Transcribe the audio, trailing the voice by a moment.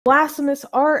Blasphemous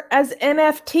Art as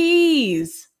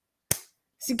NFTs.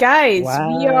 So guys, we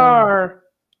Wow. are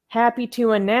happy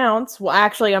to announce. Well,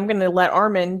 actually, I'm going to let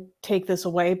Armin take this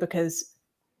away because.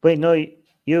 Wait, no,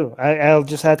 you. I'll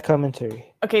just add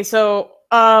commentary. Okay, so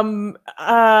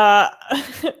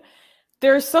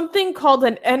there's something called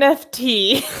an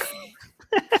NFT,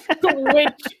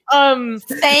 which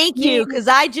Thank you, because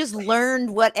I just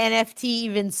learned what NFT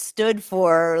even stood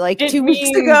for like 2 weeks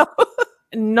ago.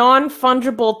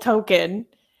 Non-fungible token,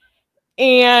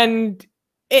 and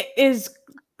it is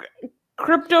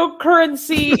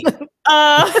cryptocurrency.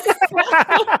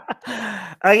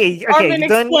 Okay, Armin,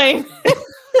 explain.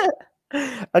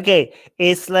 Okay,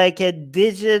 it's like a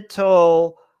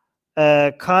digital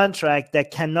contract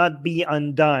that cannot be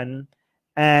undone,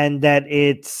 and that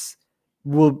is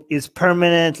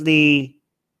permanently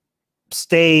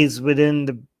stays within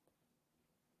the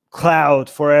cloud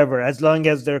forever, as long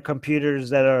as there are computers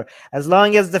that are, as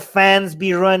long as the fans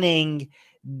be running,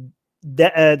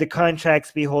 the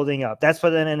contracts be holding up. That's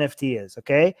what an NFT is.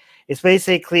 Okay, it's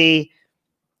basically,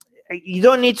 you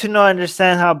don't need to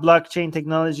understand how blockchain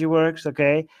technology works,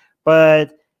 okay?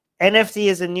 But NFT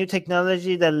is a new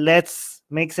technology that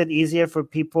makes it easier for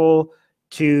people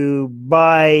to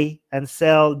buy and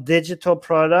sell digital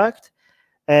product.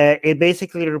 It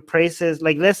basically replaces,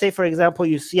 like, let's say, for example,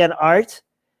 you see an art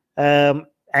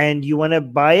and you want to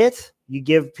buy it, you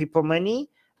give people money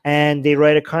and they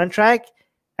write a contract,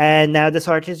 and now this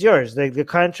art is yours. The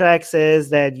contract says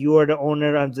that you are the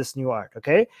owner of this new art,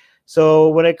 okay? So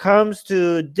when it comes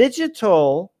to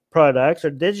digital products or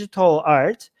digital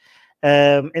art,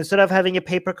 instead of having a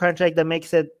paper contract that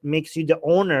makes you the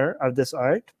owner of this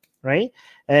art, right?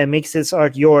 Makes this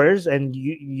art yours, and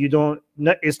you don't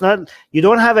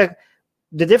have a.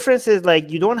 The difference is,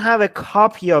 like, you don't have a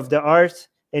copy of the art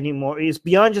anymore. It's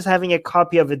beyond just having a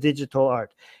copy of a digital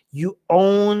art. You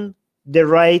own the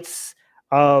rights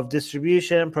of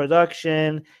distribution,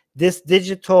 production. This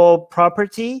digital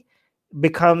property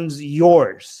becomes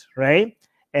yours, right?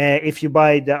 If you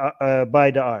buy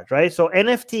the art, right? So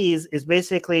NFTs is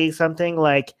basically something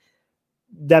like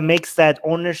that makes that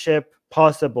ownership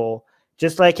possible.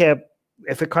 Just like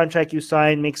if a contract you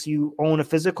sign makes you own a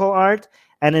physical art,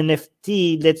 an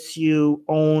NFT lets you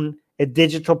own a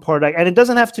digital product, and it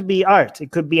doesn't have to be art.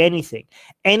 It could be anything.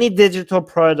 Any digital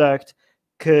product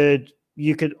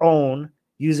you could own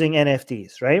using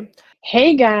NFTs, right?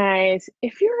 Hey guys,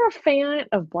 if you're a fan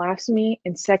of Blasphemy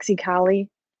and Sexy Kali,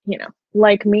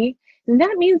 like me, then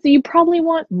that means that you probably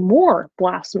want more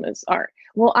Blasphemous Art.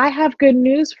 Well, I have good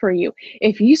news for you.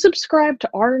 If you subscribe to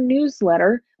our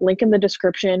newsletter, link in the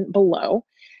description below,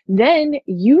 then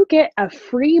you get a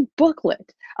free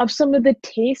booklet of some of the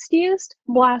tastiest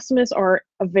Blasphemous Art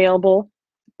available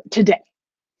today.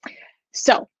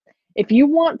 So, if you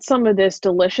want some of this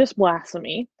delicious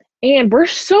blasphemy, and we're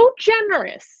so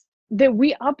generous that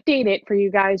we update it for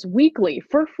you guys weekly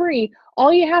for free,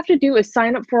 all you have to do is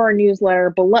sign up for our newsletter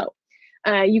below.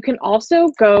 You can also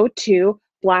go to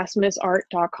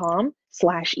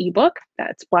blasphemousart.com/ebook.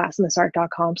 That's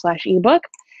blasphemousart.com/ebook.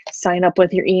 Sign up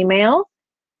with your email,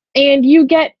 and you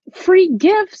get free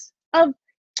gifts of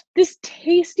this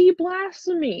tasty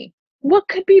blasphemy. What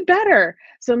could be better?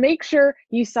 So make sure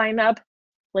you sign up.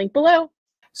 Link below.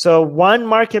 So one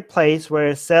marketplace where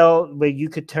you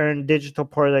could turn digital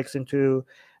products into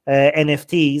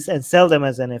NFTs and sell them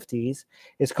as NFTs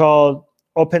is called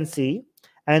OpenSea.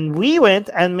 And we went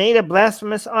and made a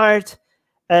Blasphemous Art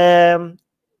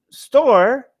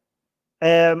store on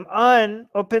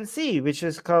OpenSea, which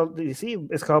is called,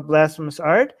 it's called Blasphemous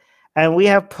Art. And we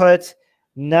have put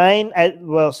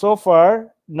so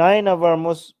far, some of our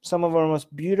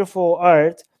most beautiful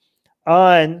art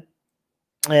on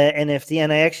NFT,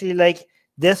 and I actually like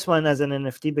this one as an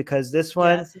NFT because this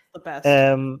one, yes, it's the best.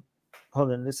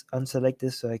 Hold on, let's unselect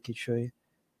this so I could show you.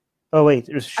 Oh wait,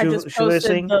 I just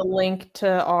posted the link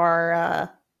to our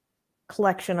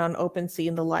collection on OpenSea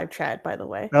in the live chat, by the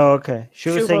way. Oh, okay.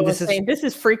 She was saying this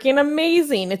is freaking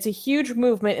amazing. It's a huge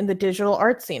movement in the digital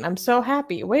art scene. I'm so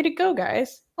happy. Way to go,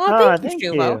 guys. Oh, thank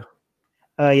you, Shubo.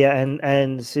 Yeah,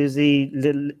 and Susie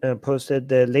posted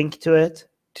the link to it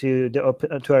to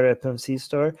our OpenSea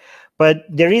store. But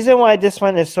the reason why this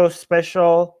one is so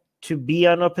special to be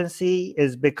on OpenSea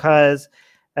is because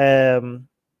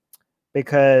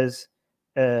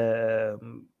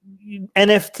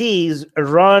NFTs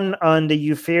run on the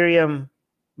Ethereum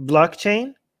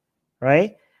blockchain,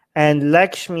 right? And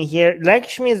Lakshmi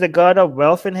is the god of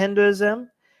wealth in Hinduism.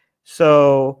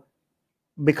 So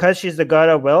because she's the god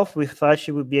of wealth, we thought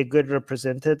she would be a good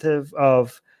representative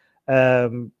of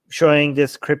showing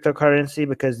this cryptocurrency,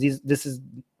 because this is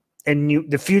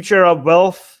the future of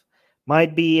wealth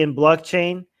might be in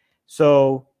blockchain.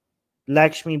 So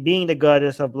Lakshmi, being the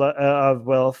goddess of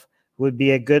wealth, would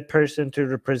be a good person to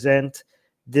represent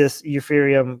this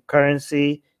Ethereum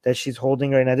currency that she's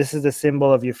holding right now. This is the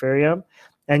symbol of Ethereum,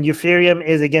 and Ethereum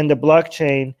is again the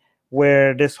blockchain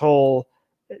where this whole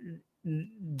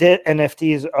the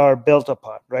NFTs are built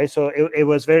upon, right? So it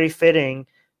was very fitting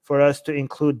for us to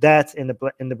include that in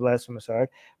the Blasphemous Art.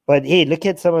 But hey, look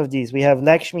at some of these. We have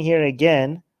Lakshmi here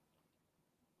again.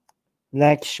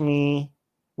 Lakshmi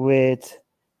with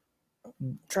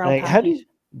like, how do you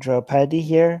Draupadi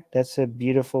here? That's a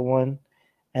beautiful one.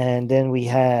 And then we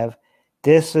have,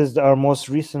 this is our most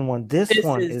recent one. This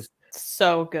one is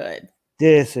so good.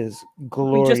 This is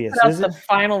glorious. We just put out the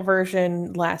final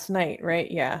version last night, right?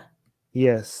 Yeah.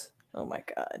 Yes. Oh my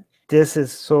God. This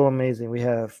is so amazing. We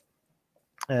have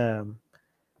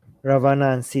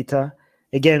Ravana and Sita.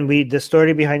 Again, the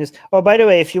story behind this. Oh, by the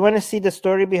way, if you want to see the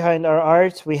story behind our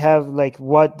art, we have like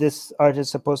what this art is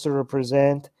supposed to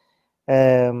represent.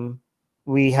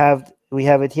 We have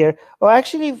it here. Oh,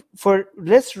 actually,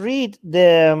 let's read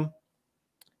the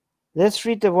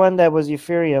one that was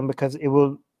Ethereum, because it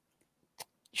will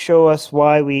show us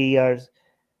why we are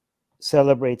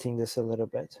celebrating this a little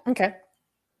bit. Okay.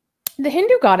 The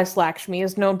Hindu goddess Lakshmi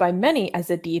is known by many as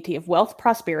a deity of wealth,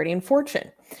 prosperity, and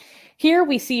fortune. Here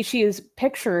we see she is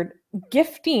pictured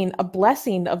gifting a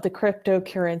blessing of the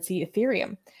cryptocurrency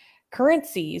Ethereum.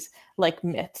 Currencies, like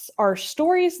myths, are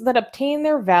stories that obtain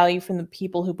their value from the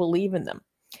people who believe in them.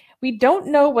 We don't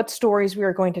know what stories we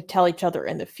are going to tell each other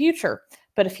in the future,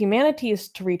 but if humanity is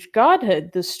to reach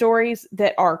godhood, the stories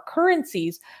that are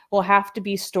currencies will have to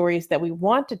be stories that we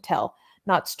want to tell,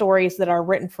 not stories that are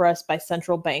written for us by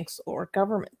central banks or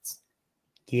governments.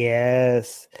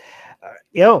 Yes.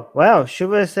 Wow.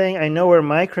 Shuva is saying, I know where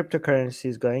my cryptocurrency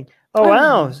is going. Oh,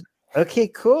 wow. Okay,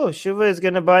 cool. Shuva is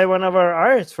going to buy one of our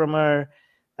arts from our,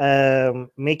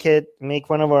 make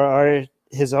one of our art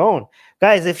his own.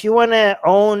 Guys, if you want to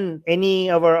own any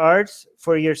of our arts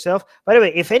for yourself, by the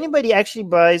way, if anybody actually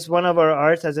buys one of our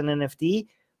arts as an NFT,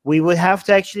 we would have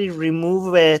to actually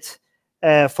remove it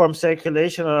from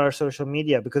circulation on our social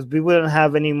media, because we wouldn't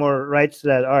have any more rights to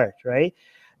that art, right?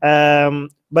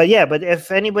 But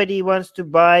if anybody wants to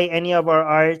buy any of our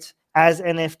art as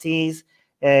NFTs,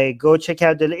 go check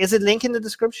out is it linked in the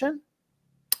description?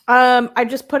 I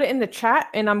just put it in the chat,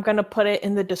 and I'm gonna put it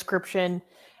in the description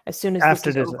as soon as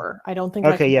this is over. I don't think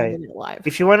I can do it live.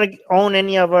 If you want to own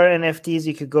any of our NFTs,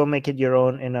 you could go make it your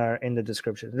own in the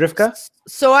description. Rivka?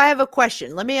 So I have a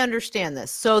question. Let me understand this.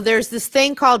 So there's this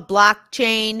thing called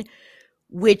blockchain,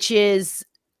 which is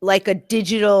like a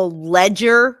digital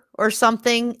ledger or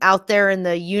something out there in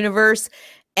the universe.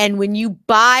 And when you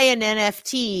buy an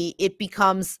NFT, it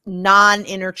becomes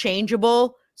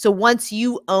non-interchangeable. So once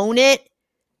you own it,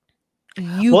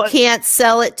 you can't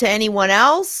sell it to anyone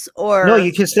else, or no,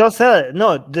 you can still sell it.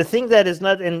 No, the thing that is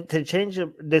not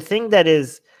interchangeable, the thing that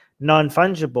is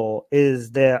non-fungible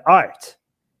is the art,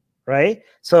 right?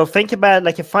 So think about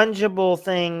like a fungible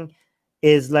thing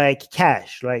is like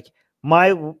cash. Like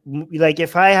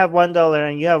if I have $1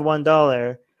 and you have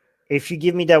 $1, if you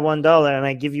give me that $1 and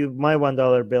I give you my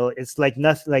 $1 bill, it's like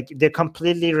nothing. Like they're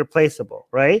completely replaceable,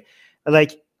 right?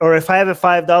 Like, or if I have a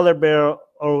 $5 bill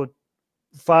or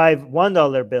 5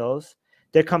 $1 bills,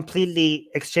 they're completely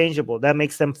exchangeable. That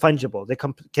makes them fungible. They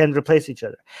can replace each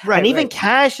other. Right, and even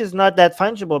cash is not that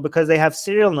fungible because they have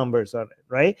serial numbers on it,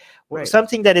 right?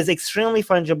 Something that is extremely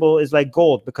fungible is like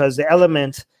gold, because the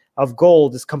element of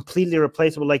gold is completely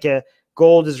replaceable. Like a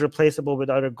gold is replaceable with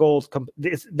other gold.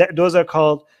 Those are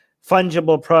called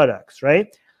fungible products,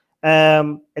 right?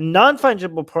 A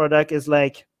non-fungible product is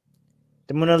like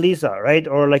the Mona Lisa, right?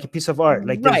 Or like a piece of art.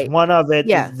 Like there's one of it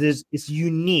is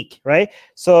unique, right?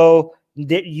 So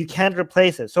you can't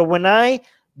replace it. So when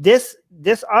this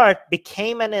art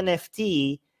became an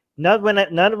NFT, not when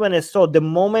it's sold, the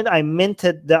moment I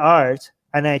minted the art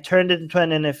and I turned it into an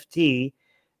NFT,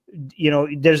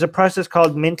 there's a process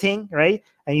called minting, right?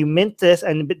 And you mint this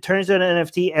and it turns into an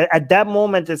NFT. At that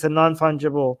moment, it's a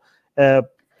non-fungible,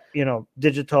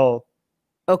 digital.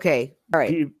 Okay. All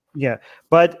right. Yeah,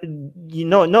 but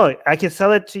no, I can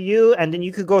sell it to you, and then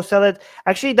you could go sell it.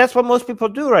 Actually, that's what most people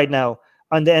do right now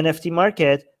on the NFT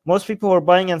market. Most people who are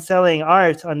buying and selling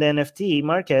art on the NFT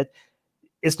market,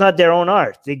 it's not their own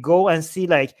art. They go and see,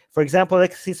 like, for example,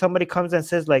 let's see somebody comes and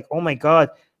says, like, oh my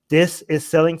God, this is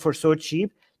selling for so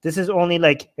cheap. This is only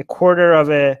like a quarter of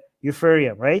a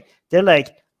Ethereum, right? They're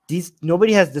like,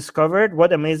 nobody has discovered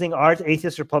what amazing art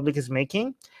Atheist Republic is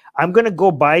making. I'm gonna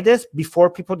go buy this before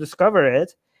people discover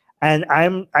it. And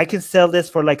I can sell this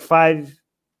for like $5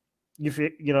 if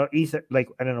ether, like,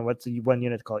 I don't know what's the one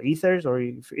unit called, ethers, or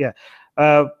yeah,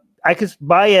 I could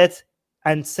buy it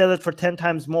and sell it for 10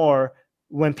 times more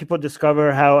when people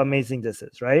discover how amazing this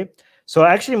is, right? So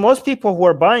actually, most people who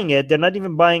are buying it, they're not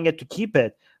even buying it to keep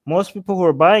it. Most people who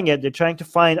are buying it, they're trying to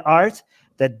find art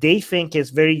that they think is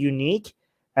very unique,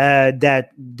 that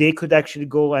they could actually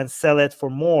go and sell it for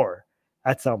more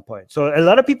at some point. So a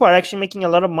lot of people are actually making a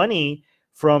lot of money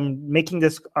from making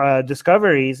this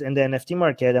discoveries in the NFT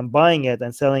market and buying it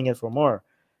and selling it for more.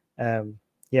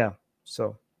 Yeah,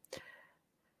 so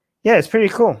yeah, it's pretty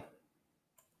cool.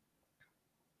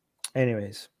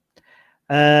 Anyways,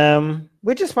 we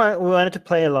wanted to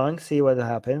play along, see what will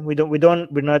happen.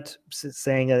 We're not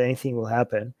saying that anything will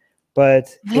happen, but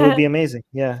it would be amazing.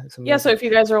 Yeah, yeah. So if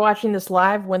you guys are watching this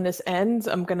live when this ends,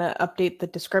 I'm gonna update the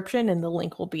description and the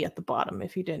link will be at the bottom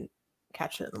if you didn't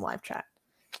catch it in the live chat.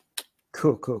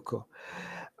 Cool.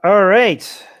 All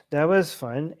right, that was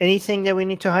fun. Anything that we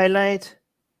need to highlight?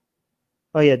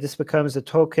 Oh yeah, this becomes a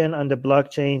token on the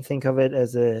blockchain. Think of it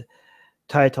as a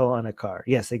title on a car.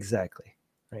 Yes, exactly.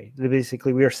 Right.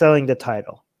 Basically, we are selling the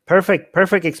title.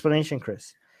 Perfect explanation,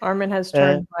 Chris. Armin has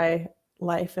turned my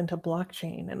life into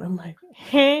blockchain, and I'm like,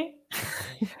 hey.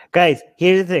 Guys,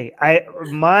 here's the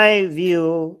thing. My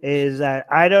view is that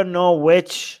I don't know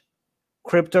which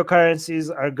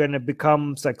cryptocurrencies are going to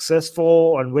become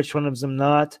successful and which one of them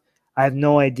not. I have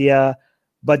no idea.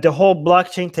 But the whole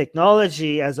blockchain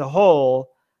technology as a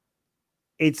whole,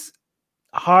 it's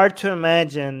hard to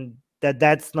imagine that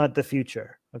that's not the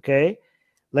future. Okay,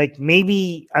 like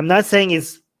maybe, I'm not saying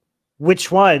it's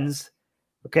which ones,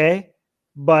 okay,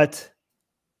 but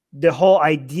the whole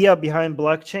idea behind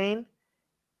blockchain,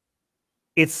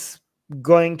 it's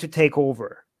going to take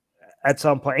over at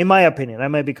some point, in my opinion. I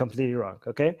might be completely wrong.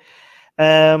 Okay.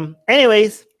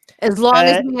 Anyways, as long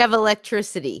as we have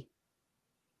electricity.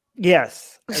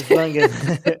 Yes, as long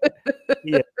as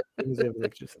yeah, we have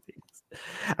electricity.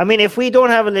 I mean, if we don't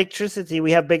have electricity,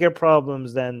 we have bigger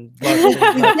problems than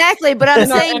exactly. But I'm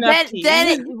saying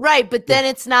then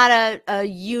it's not a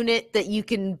unit that you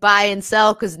can buy and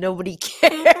sell because nobody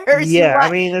cares. Yeah, I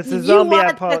mean, it's a zombie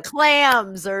the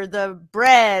clams or the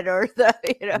bread or the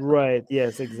Right.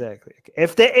 Yes, exactly.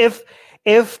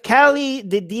 If Kali,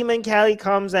 the demon Kali,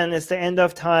 comes and it's the end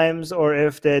of times, or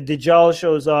if the Dajjal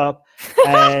shows up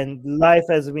and life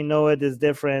as we know it is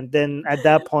different, then at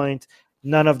that point,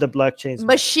 none of the blockchains.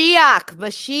 Mashiach.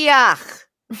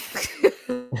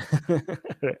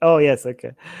 Oh yes,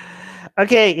 okay,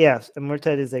 yes.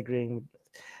 Murtad is agreeing.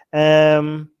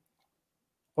 Oh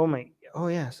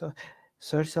yeah. So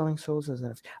start selling souls as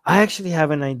NFTs. I actually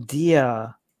have an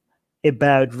idea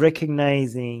about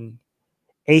recognizing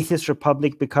Atheist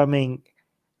Republic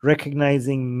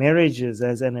recognizing marriages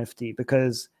as NFT,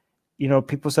 because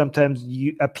people sometimes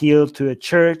appeal to a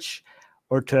church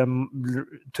or to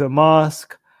a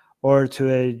mosque or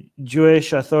to a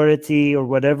Jewish authority or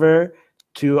whatever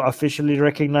to officially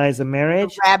recognize a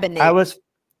marriage. I was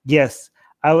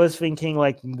thinking,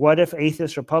 like, what if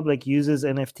Atheist Republic uses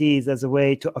NFTs as a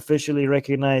way to officially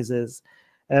recognizes,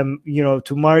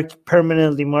 to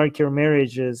permanently mark your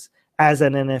marriages as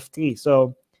an NFT.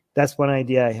 So that's one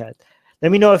idea I had.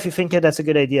 Let me know if you think that's a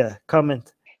good idea.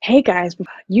 Comment. Hey guys,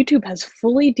 YouTube has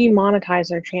fully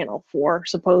demonetized our channel for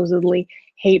supposedly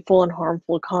hateful and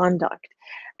harmful conduct,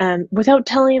 without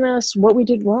telling us what we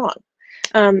did wrong.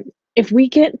 If we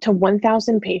get to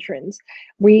 1,000 patrons,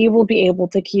 we will be able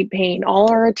to keep paying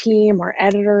all our team, our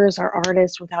editors, our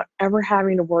artists, without ever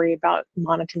having to worry about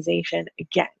monetization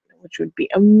again, which would be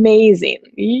amazing.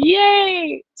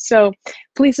 Yay! So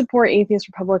please support Atheist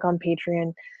Republic on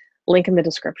Patreon. Link in the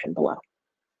description below.